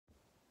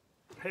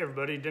Hey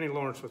everybody, Denny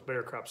Lawrence with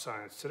Bayer Crop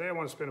Science. Today I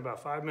want to spend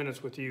about 5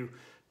 minutes with you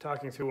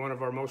talking through one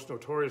of our most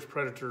notorious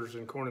predators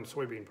in corn and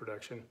soybean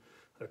production,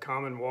 the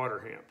common water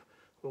hemp.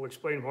 We'll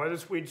explain why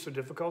this weed's so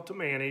difficult to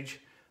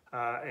manage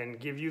and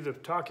give you the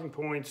talking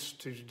points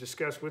to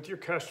discuss with your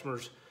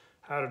customers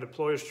how to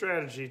deploy a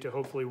strategy to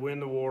hopefully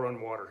win the war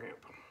on water hemp.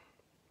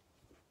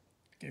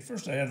 Okay,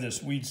 first I have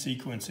this weed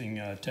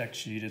sequencing tech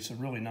sheet. It's a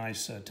really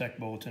nice tech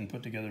bulletin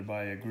put together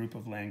by a group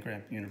of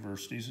land-grant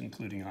universities,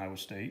 including Iowa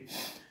State.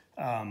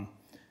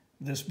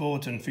 This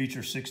bulletin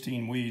features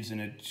 16 weeds,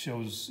 and it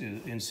shows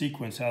in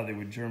sequence how they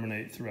would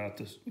germinate throughout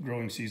the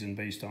growing season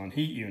based on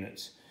heat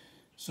units.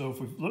 So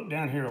if we look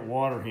down here at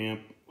water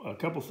hemp, a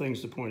couple things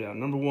to point out.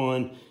 Number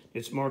one,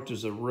 it's marked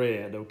as a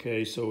red,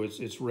 okay? So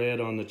it's red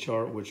on the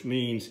chart, which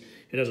means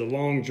it has a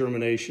long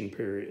germination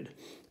period.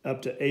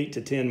 Up to 8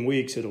 to 10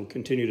 weeks, it'll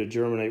continue to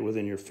germinate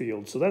within your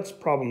field. So that's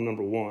problem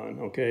number one,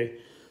 okay?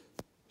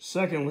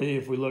 Secondly,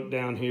 if we look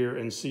down here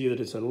and see that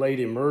it's a late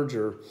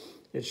emerger,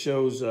 it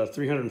shows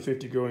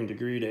 350 growing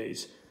degree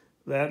days.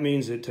 That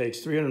means it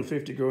takes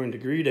 350 growing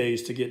degree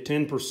days to get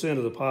 10%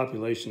 of the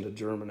population to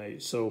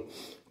germinate. So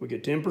we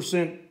get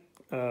 10%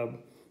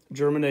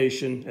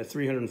 germination at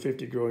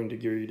 350 growing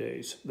degree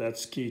days.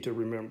 That's key to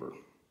remember.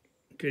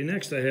 Okay,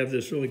 next I have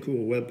this really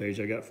cool web page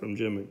I got from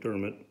Jim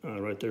McDermott.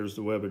 Right there's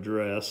the web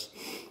address.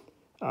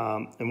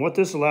 And what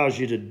this allows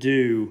you to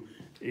do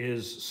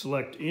is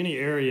select any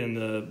area in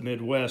the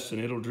Midwest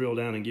and it'll drill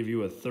down and give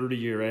you a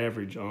 30-year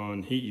average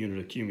on heat unit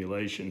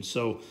accumulation.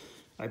 So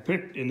I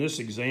picked, in this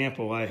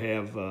example, I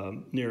have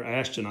near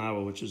Ashton,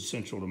 Iowa, which is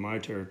central to my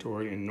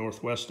territory, in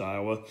northwest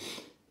Iowa.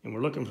 And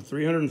we're looking for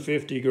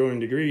 350 growing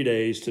degree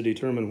days to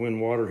determine when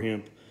water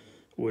hemp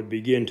would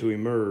begin to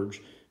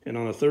emerge. And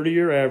on a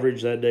 30-year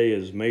average, that day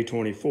is May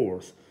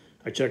 24th.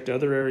 I checked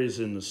other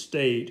areas in the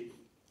state,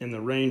 and the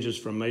range is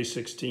from May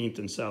 16th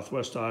in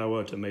southwest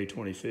Iowa to May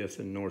 25th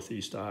in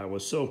northeast Iowa.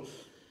 So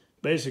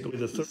basically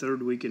the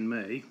third week in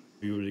May,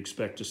 you would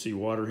expect to see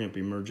water hemp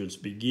emergence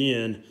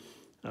begin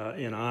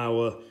in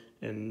Iowa,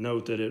 and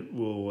note that it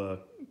will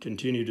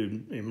continue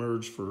to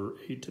emerge for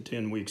 8 to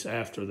 10 weeks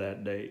after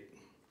that date.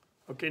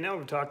 Okay, now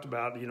we've talked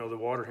about, the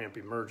water hemp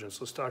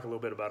emergence. Let's talk a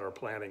little bit about our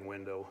planting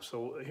window.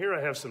 So here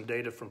I have some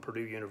data from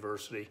Purdue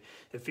University.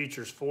 It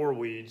features 4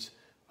 weeds: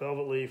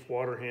 velvet leaf,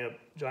 water hemp,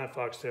 giant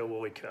foxtail,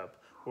 woolly cup.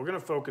 We're going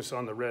to focus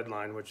on the red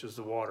line, which is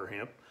the water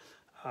hemp.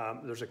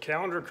 There's a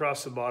calendar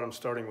across the bottom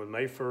starting with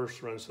May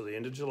 1st, runs to the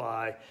end of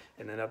July,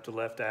 and then up the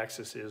left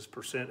axis is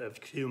percent of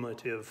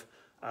cumulative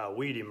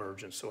weed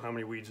emergence, so how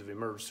many weeds have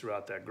emerged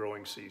throughout that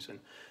growing season.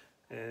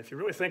 And if you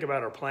really think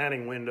about our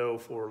planting window,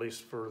 for at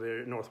least for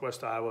the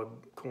northwest Iowa,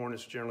 corn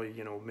is generally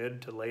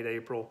mid to late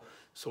April.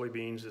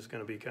 Soybeans is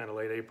going to be kind of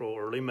late April,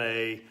 early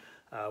May,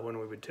 when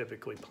we would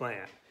typically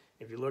plant.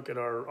 If you look at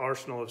our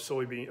arsenal of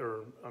soil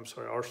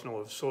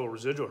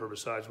residual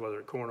herbicides, whether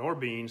it's corn or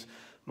beans,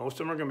 most of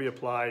them are going to be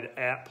applied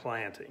at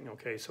planting.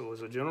 Okay, so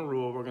as a general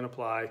rule, we're going to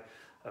apply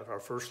our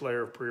first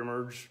layer of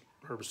pre-emerge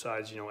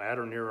herbicides, at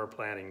or near our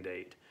planting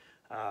date.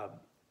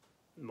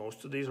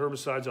 Most of these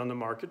herbicides on the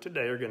market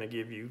today are going to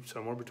give you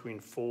somewhere between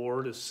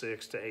 4 to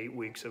 6 to 8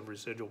 weeks of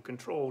residual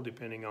control,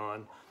 depending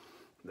on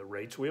the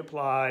rates we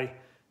apply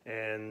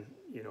and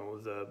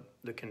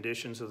the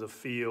conditions of the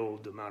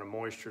field, the amount of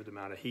moisture, the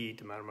amount of heat,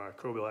 the amount of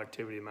microbial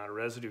activity, the amount of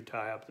residue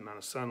tie-up, the amount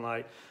of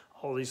sunlight,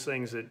 all these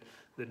things that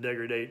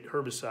degrade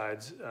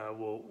herbicides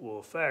will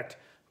affect.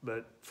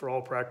 But for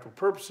all practical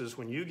purposes,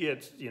 when you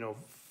get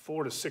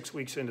 4 to 6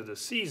 weeks into the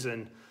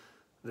season,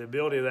 the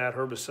ability of that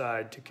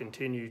herbicide to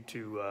continue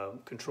to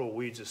control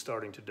weeds is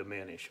starting to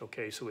diminish.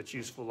 Okay, so its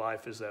useful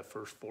life is that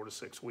first 4 to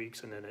 6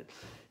 weeks, and then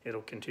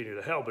it'll continue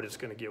to help, but it's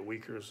going to get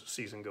weaker as the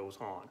season goes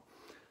on.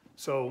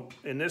 So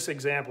in this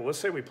example, let's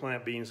say we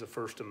plant beans the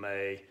 1st of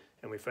May,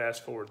 and we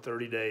fast forward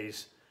 30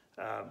 days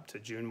to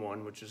June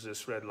 1, which is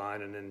this red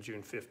line, and then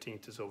June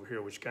 15th is over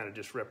here, which kind of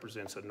just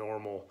represents a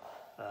normal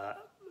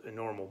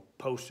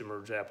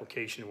post-emerge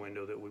application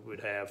window that we would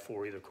have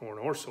for either corn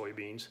or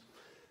soybeans.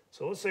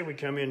 So let's say we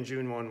come in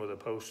June 1 with a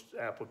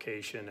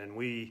post-application and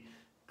we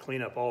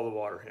clean up all the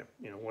water hemp.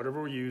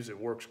 Whatever we use, it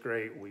works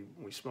great.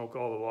 We smoke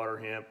all the water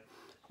hemp.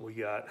 We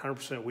got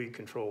 100% weed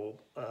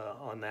control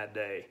on that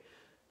day.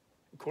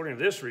 According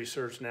to this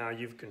research, now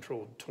you've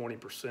controlled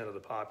 20% of the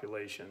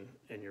population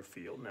in your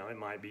field. Now it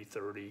might be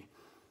 30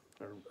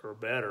 or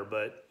better,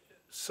 but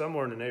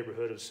somewhere in the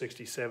neighborhood of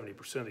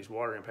 60–70% of these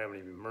water hemp haven't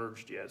even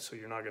emerged yet. So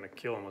you're not going to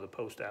kill them with a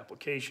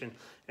post-application,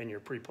 and your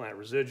pre-plant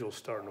residual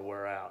starting to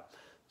wear out.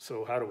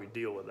 So how do we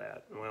deal with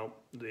that? Well,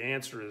 the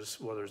answer is,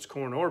 whether it's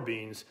corn or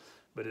beans,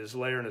 but is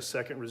layering a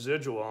second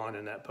residual on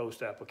in that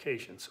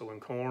post-application. So in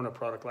corn, a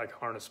product like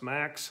Harness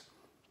Max,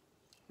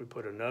 we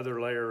put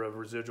another layer of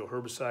residual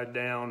herbicide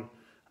down.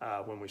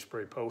 When we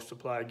spray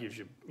post-apply, it gives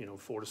you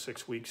 4 to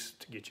 6 weeks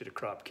to get you to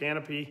crop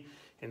canopy.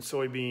 In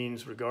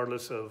soybeans,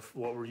 regardless of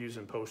what we're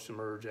using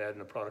post-emerge, adding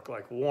a product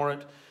like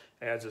Warrant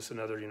adds us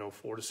another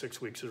 4 to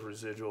 6 weeks of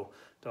residual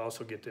to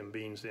also get them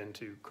beans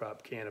into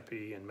crop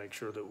canopy and make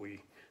sure that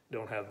we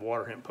don't have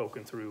water hemp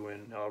poking through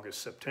in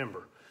August,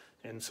 September.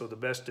 And so the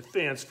best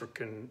defense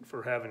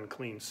for having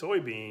clean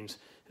soybeans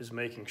is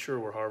making sure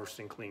we're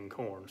harvesting clean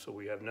corn. So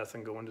we have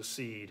nothing going to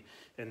seed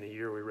in the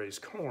year we raise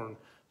corn.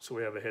 So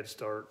we have a head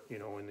start, you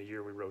know, in the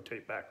year we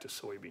rotate back to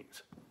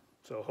soybeans.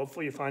 So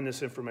hopefully you find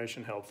this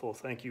information helpful.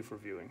 Thank you for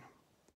viewing.